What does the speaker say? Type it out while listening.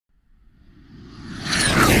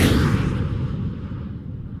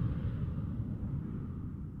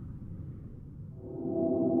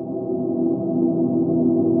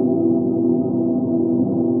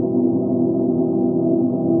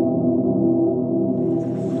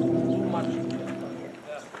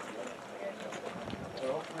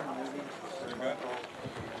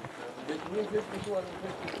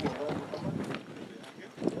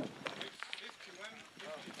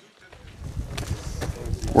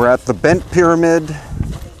We're at the Bent Pyramid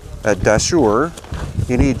at Dashur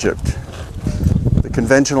in Egypt. The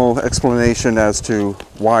conventional explanation as to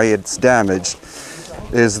why it's damaged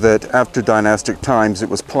is that after dynastic times it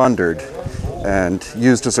was plundered and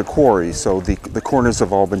used as a quarry, so the corners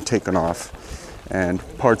have all been taken off and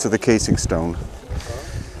parts of the casing stone.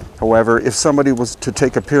 However, if somebody was to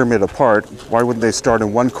take a pyramid apart, why wouldn't they start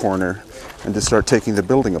in one corner and just start taking the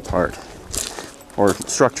building apart or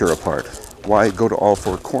structure apart? Why go to all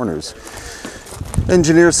four corners?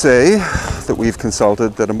 Engineers say that we've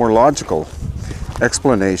consulted that a more logical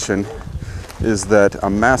explanation is that a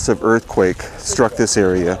massive earthquake struck this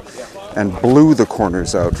area and blew the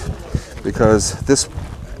corners out, because this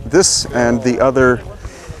and the other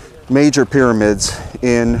major pyramids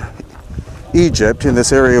in Egypt, in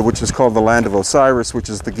this area which is called the Land of Osiris, which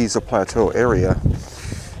is the Giza Plateau area,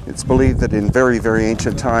 it's believed that in very, very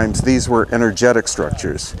ancient times these were energetic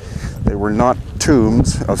structures. They were not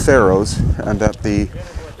tombs of pharaohs, and that the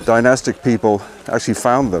dynastic people actually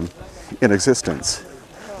found them in existence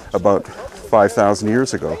about 5,000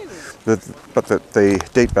 years ago, but that they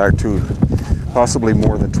date back to possibly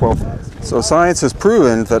more than 12,000. So science has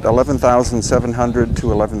proven that 11,700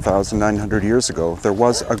 to 11,900 years ago there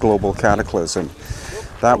was a global cataclysm.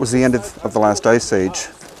 That was the end of the last ice age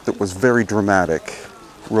that was very dramatic.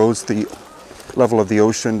 Rose the level of the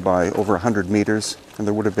ocean by over 100 meters, and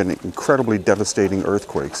there would have been incredibly devastating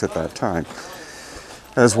earthquakes at that time,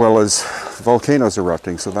 as well as volcanoes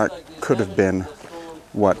erupting. So that could have been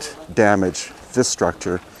what damaged this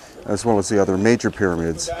structure, as well as the other major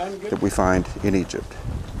pyramids that we find in Egypt.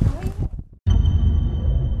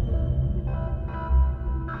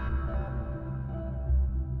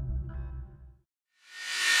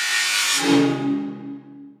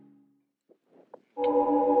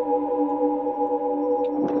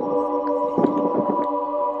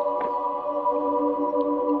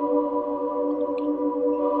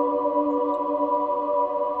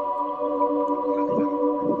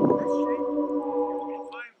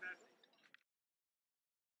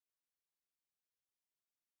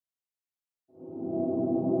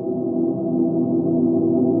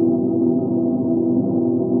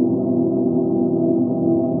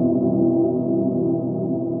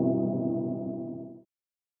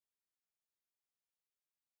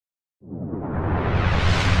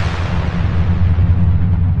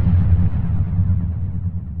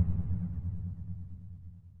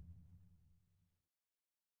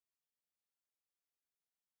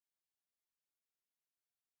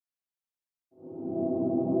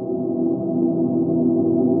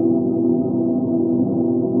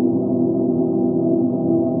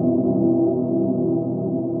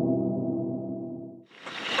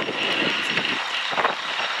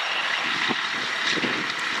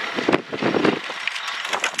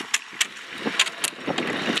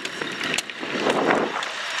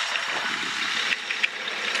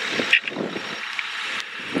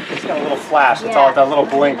 Flash. It's all like that little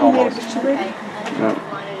blink almost. Okay.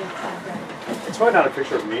 It's really not a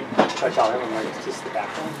picture of me. I tell him, I'm like, it's just the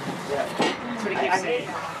background. Yeah. That's what he keeps saying.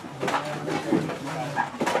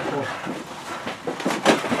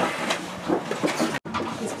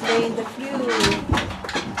 He's playing the flute.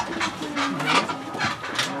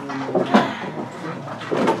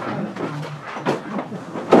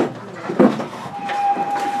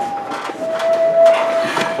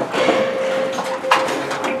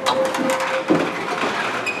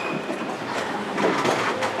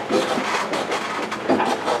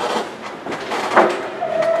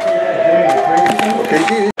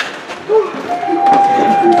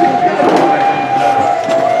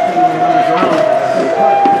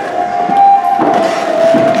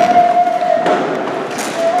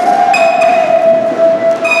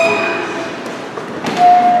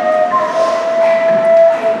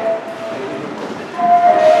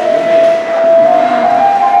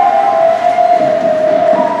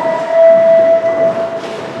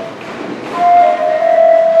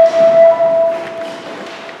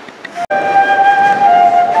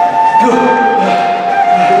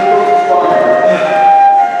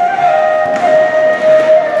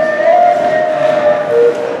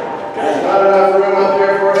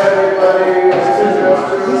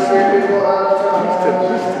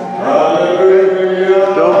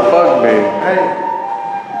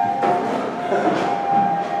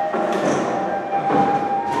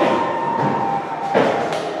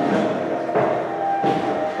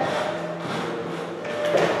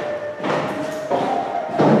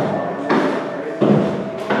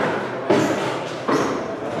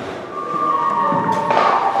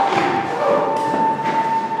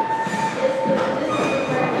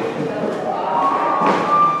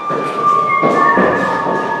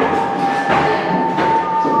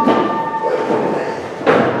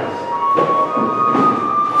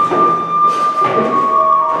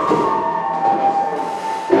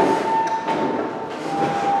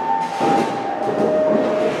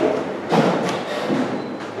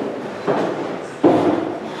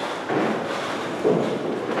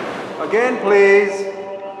 Again, please.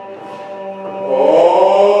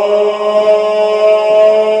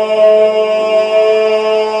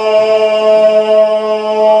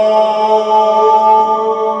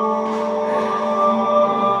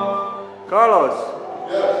 Carlos.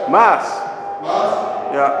 Yes. Más.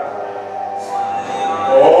 Más? Yeah.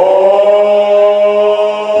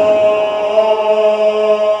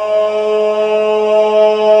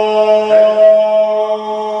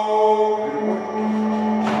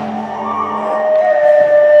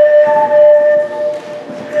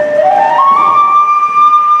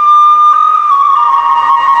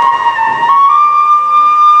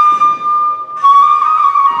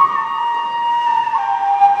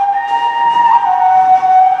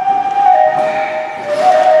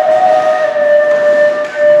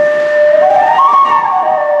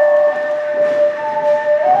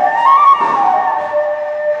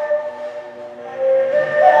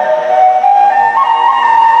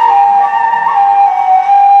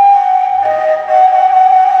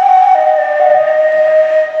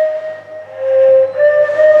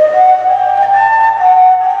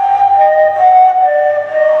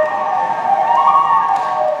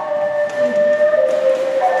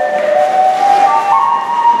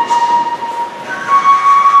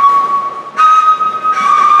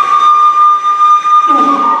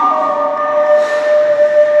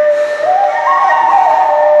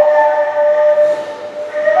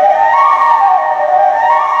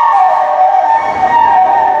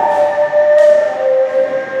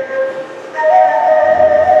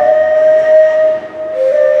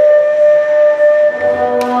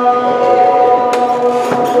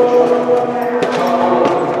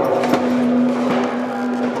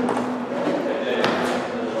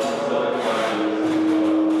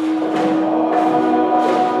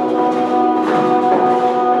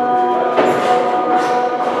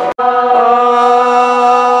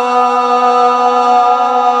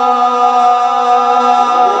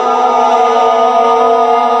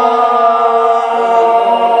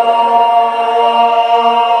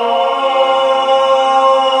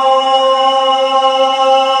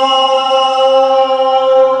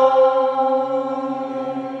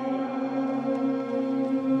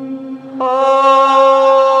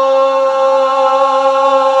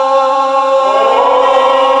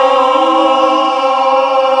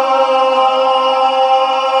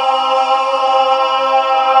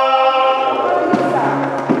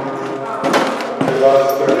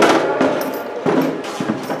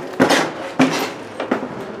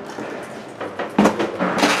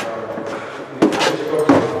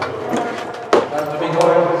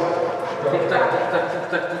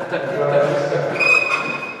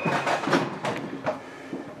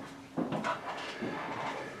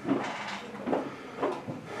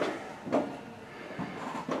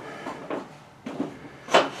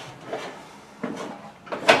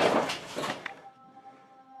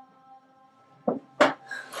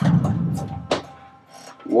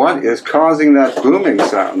 What is causing that booming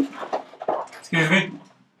sound? Excuse me?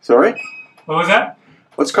 Sorry? What was that?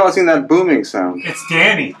 What's causing that booming sound? It's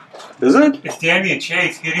Danny. Is it? It's Danny and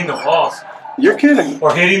Chase hitting the walls. You're kidding.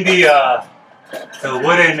 Or hitting the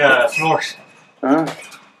wooden floors.